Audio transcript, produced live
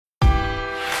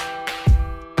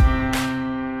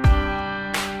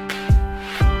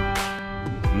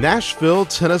Nashville,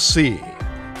 Tennessee,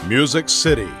 Music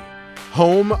City,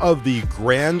 home of the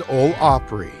Grand Ole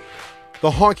Opry.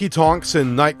 The honky-tonks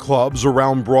and nightclubs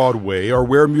around Broadway are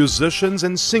where musicians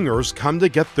and singers come to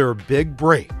get their big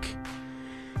break.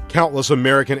 Countless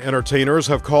American entertainers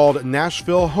have called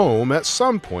Nashville home at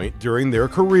some point during their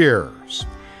careers.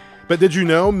 But did you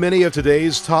know many of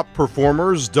today's top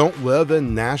performers don't live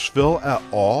in Nashville at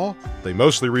all? They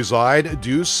mostly reside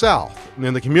due south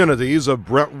in the communities of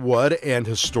Brentwood and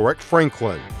historic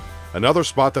Franklin. Another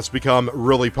spot that's become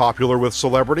really popular with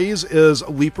celebrities is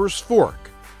Leaper's Fork,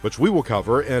 which we will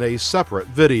cover in a separate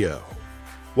video.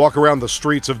 Walk around the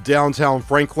streets of downtown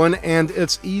Franklin and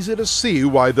it's easy to see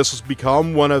why this has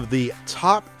become one of the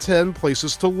top 10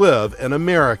 places to live in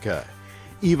America,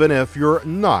 even if you're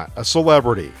not a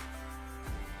celebrity.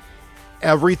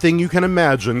 Everything you can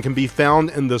imagine can be found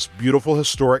in this beautiful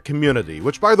historic community,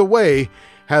 which, by the way,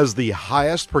 has the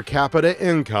highest per capita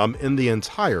income in the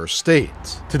entire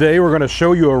state. Today, we're going to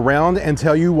show you around and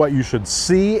tell you what you should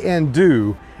see and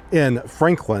do in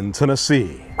Franklin,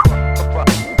 Tennessee.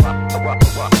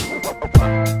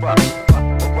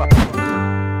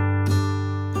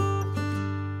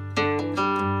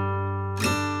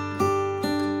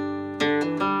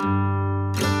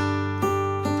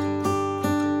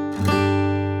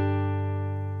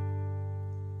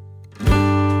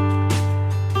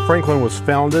 Franklin was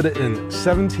founded in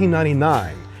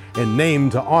 1799 and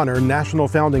named to honor national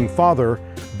founding father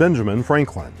Benjamin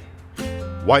Franklin.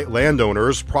 White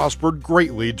landowners prospered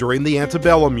greatly during the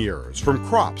antebellum years from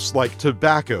crops like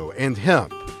tobacco and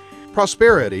hemp,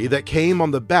 prosperity that came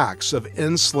on the backs of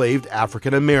enslaved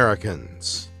African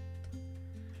Americans.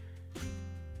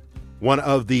 One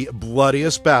of the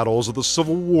bloodiest battles of the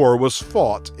Civil War was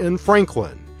fought in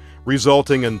Franklin,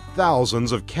 resulting in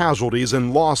thousands of casualties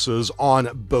and losses on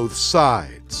both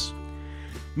sides.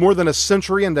 More than a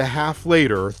century and a half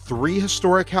later, 3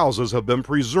 historic houses have been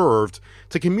preserved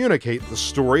to communicate the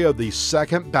story of the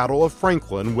Second Battle of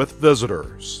Franklin with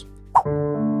visitors.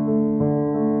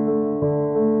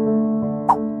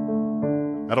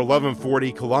 At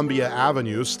 1140 Columbia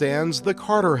Avenue stands the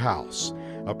Carter House,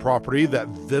 a property that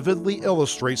vividly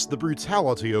illustrates the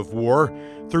brutality of war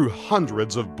through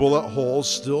hundreds of bullet holes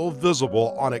still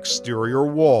visible on exterior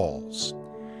walls.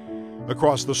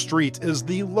 Across the street is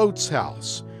the Lotes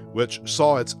House, which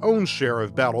saw its own share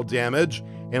of battle damage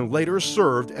and later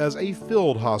served as a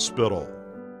field hospital.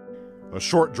 A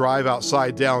short drive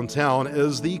outside downtown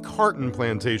is the Carton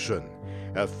Plantation,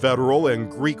 a Federal and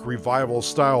Greek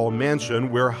Revival-style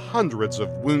mansion where hundreds of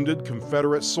wounded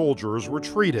Confederate soldiers were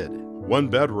treated. One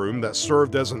bedroom that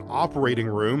served as an operating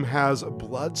room has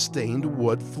blood-stained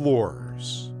wood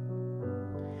floors.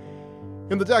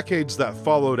 In the decades that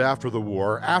followed after the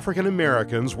war, African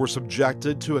Americans were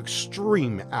subjected to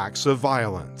extreme acts of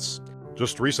violence.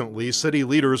 Just recently, city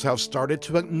leaders have started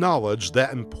to acknowledge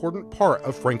that important part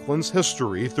of Franklin's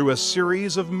history through a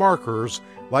series of markers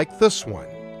like this one.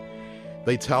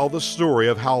 They tell the story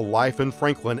of how life in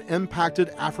Franklin impacted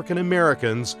African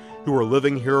Americans who were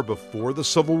living here before the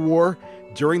Civil War,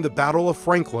 during the Battle of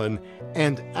Franklin,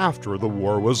 and after the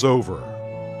war was over.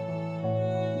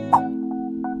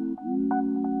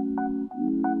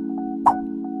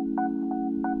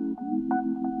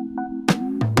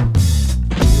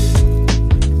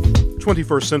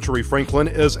 '21st century Franklin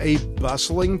is a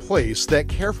bustling place that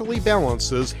carefully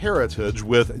balances heritage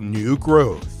with new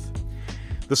growth.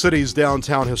 The city's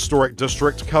downtown historic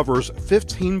district covers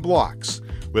 15 blocks,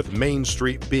 with Main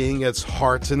Street being its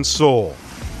heart and soul.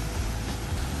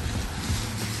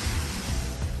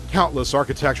 Countless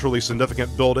architecturally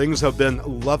significant buildings have been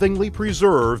lovingly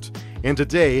preserved and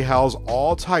today house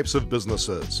all types of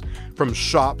businesses, from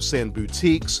shops and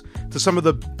boutiques to some of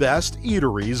the best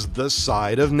eateries this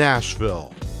side of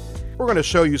Nashville. We're going to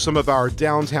show you some of our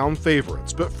downtown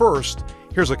favorites, but first,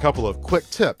 here's a couple of quick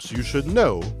tips you should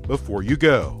know before you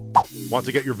go. Want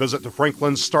to get your visit to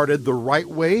Franklin started the right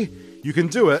way? You can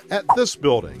do it at this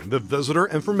building, the Visitor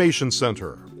Information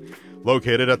Center.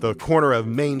 Located at the corner of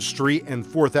Main Street and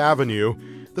 4th Avenue,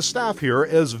 the staff here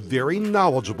is very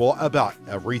knowledgeable about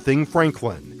everything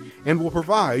Franklin and will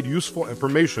provide useful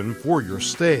information for your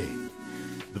stay.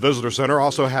 The Visitor Center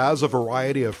also has a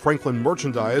variety of Franklin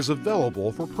merchandise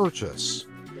available for purchase.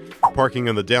 Parking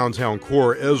in the downtown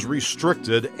core is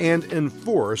restricted and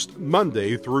enforced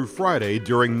Monday through Friday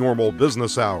during normal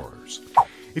business hours.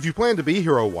 If you plan to be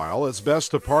here a while, it's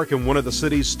best to park in one of the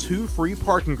city's 2 free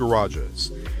parking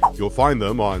garages. You'll find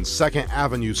them on 2nd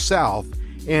Avenue South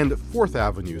and 4th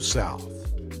Avenue South.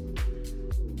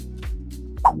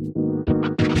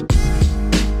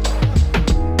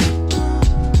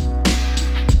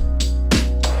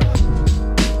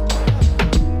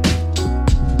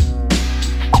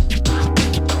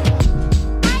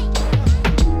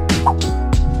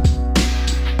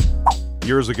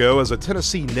 years ago, as a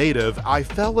Tennessee native, I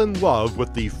fell in love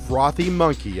with the Frothy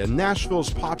Monkey in Nashville's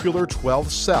popular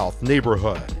 12th South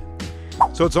neighborhood.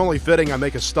 So it's only fitting I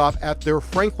make a stop at their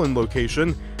Franklin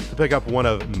location to pick up one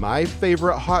of my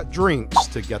favorite hot drinks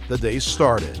to get the day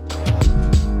started.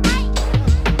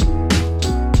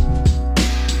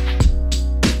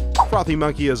 Frothy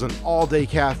Monkey is an all-day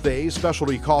cafe,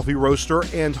 specialty coffee roaster,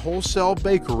 and wholesale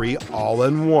bakery all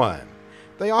in one.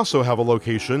 They also have a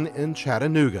location in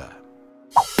Chattanooga.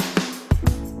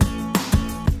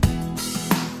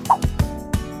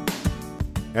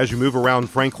 As you move around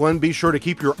Franklin, be sure to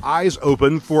keep your eyes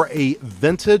open for a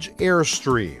vintage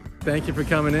Airstream. Thank you for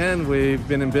coming in. We've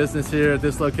been in business here at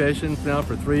this location now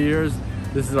for 3 years.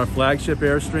 This is our flagship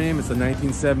Airstream. It's a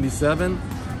 1977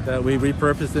 that we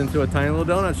repurposed into a tiny little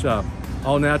donut shop.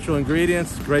 All natural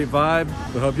ingredients, great vibe.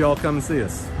 We hope you all come and see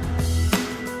us.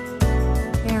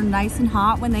 They're nice and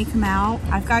hot when they come out.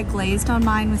 I've got glazed on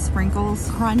mine with sprinkles,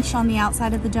 crunch on the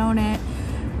outside of the donut,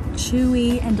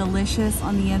 chewy and delicious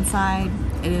on the inside.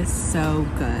 It is so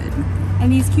good.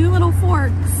 And these cute little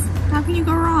forks, how can you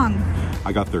go wrong?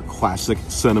 I got their classic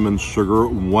cinnamon sugar,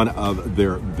 one of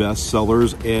their best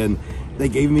sellers, and they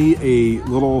gave me a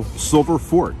little silver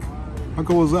fork. How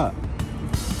cool is that?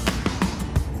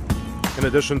 In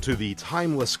addition to the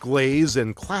timeless glaze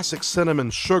and classic cinnamon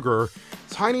sugar,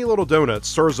 Tiny Little Donuts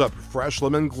serves up fresh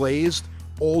lemon glazed,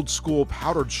 old school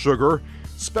powdered sugar,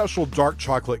 special dark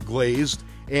chocolate glazed,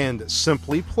 and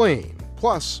simply plain,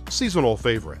 plus seasonal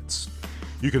favorites.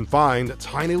 You can find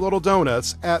Tiny Little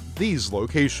Donuts at these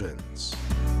locations.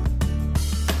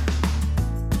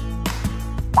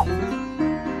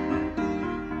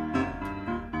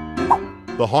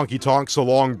 The honky-tonks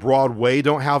along Broadway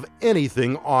don't have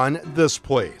anything on this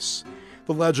place.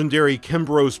 The legendary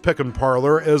Kimbro's Pick'n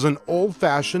Parlor is an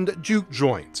old-fashioned juke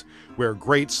joint, where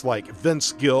greats like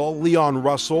Vince Gill, Leon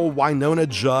Russell, Winona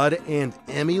Judd, and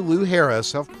Emmylou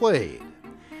Harris have played.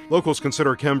 Locals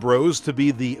consider Kimbro's to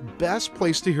be the best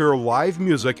place to hear live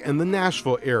music in the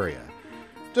Nashville area,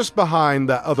 just behind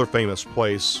that other famous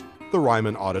place, the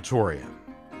Ryman Auditorium.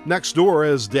 Next door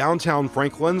is downtown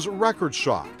Franklin's record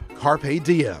shop, Carpe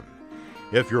Diem.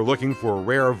 If you're looking for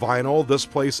rare vinyl, this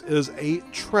place is a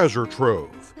treasure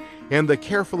trove, and the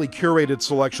carefully curated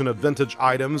selection of vintage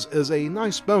items is a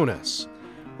nice bonus.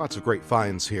 Lots of great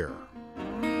finds here.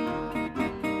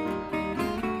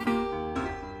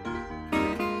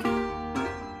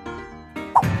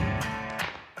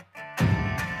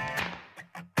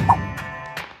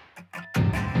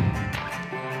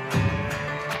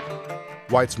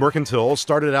 White's Mercantile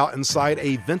started out inside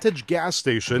a vintage gas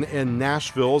station in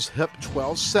Nashville's hip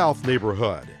 12 South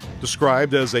neighborhood.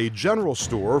 Described as a general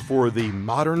store for the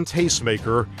modern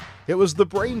tastemaker, it was the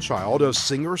brainchild of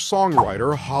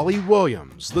singer-songwriter Holly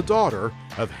Williams, the daughter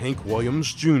of Hank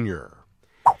Williams Jr.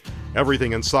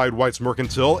 Everything inside White's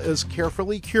Mercantile is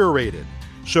carefully curated,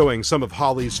 showing some of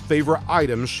Holly's favorite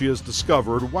items she has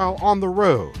discovered while on the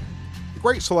road.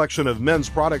 Great selection of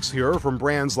men's products here from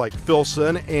brands like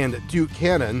Filson and Duke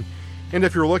Cannon, and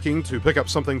if you're looking to pick up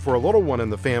something for a little one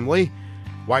in the family,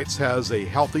 White's has a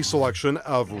healthy selection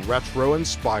of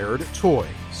retro-inspired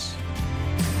toys.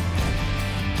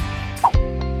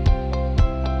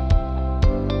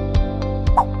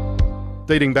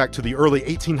 Dating back to the early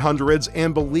 1800s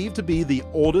and believed to be the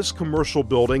oldest commercial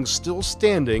building still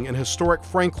standing in historic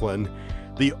Franklin,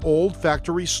 the old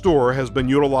factory store has been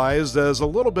utilized as a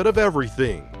little bit of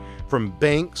everything, from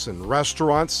banks and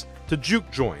restaurants to juke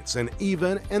joints and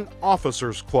even an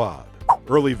officers' club.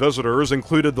 Early visitors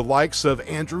included the likes of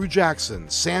Andrew Jackson,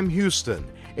 Sam Houston,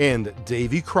 and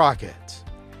Davy Crockett.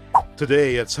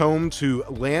 Today it's home to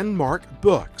Landmark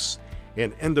Books,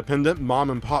 an independent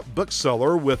mom-and-pop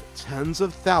bookseller with tens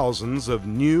of thousands of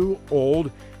new, old,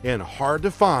 and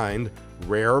hard-to-find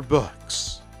rare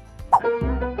books.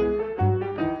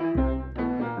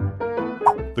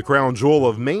 The crown jewel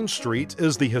of Main Street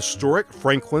is the historic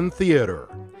Franklin Theater.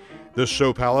 This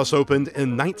show palace opened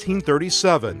in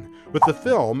 1937 with the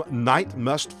film Night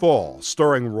Must Fall,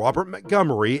 starring Robert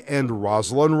Montgomery and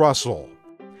Rosalind Russell.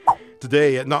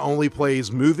 Today it not only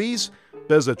plays movies,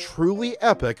 but is a truly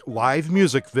epic live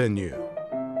music venue.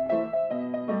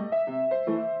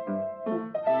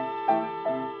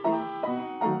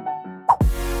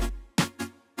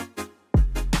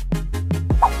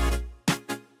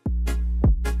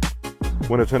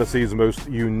 One of Tennessee's most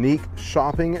unique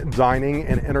shopping, dining,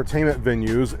 and entertainment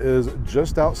venues is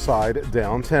just outside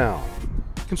downtown.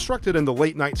 Constructed in the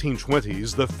late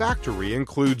 1920s, the factory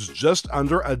includes just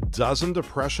under a dozen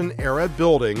Depression-era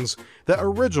buildings that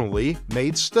originally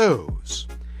made stoves.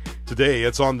 Today,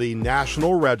 it's on the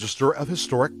National Register of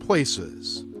Historic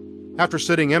Places. After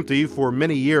sitting empty for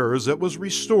many years, it was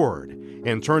restored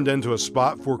and turned into a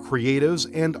spot for creatives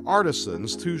and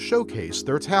artisans to showcase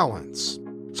their talents.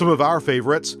 Some of our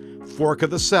favorites: Fork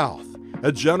of the South,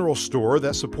 a general store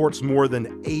that supports more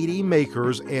than 80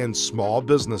 makers and small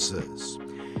businesses.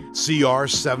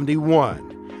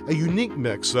 CR71, a unique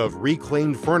mix of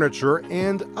reclaimed furniture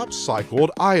and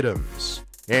upcycled items.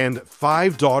 And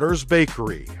Five Daughters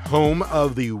Bakery, home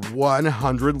of the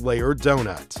 100-layer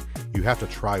donut. You have to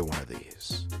try one of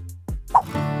these.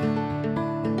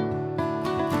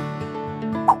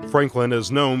 Franklin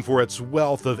is known for its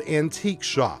wealth of antique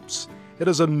shops. It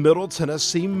is a Middle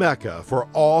Tennessee mecca for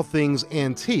all things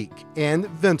antique and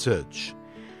vintage.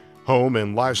 Home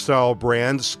and lifestyle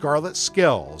brand Scarlett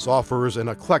Scales offers an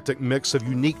eclectic mix of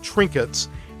unique trinkets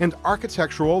and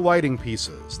architectural lighting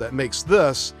pieces that makes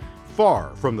this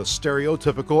far from the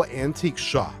stereotypical antique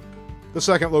shop. The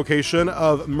second location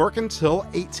of Mercantile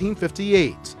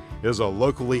 1858 is a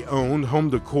locally owned home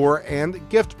decor and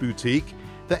gift boutique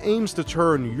that aims to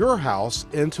turn your house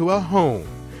into a home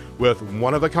with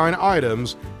one-of-a-kind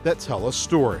items that tell a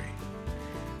story.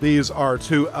 These are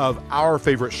two of our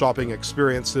favorite shopping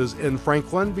experiences in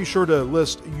Franklin. Be sure to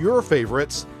list your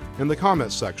favorites in the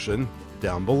comments section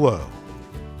down below.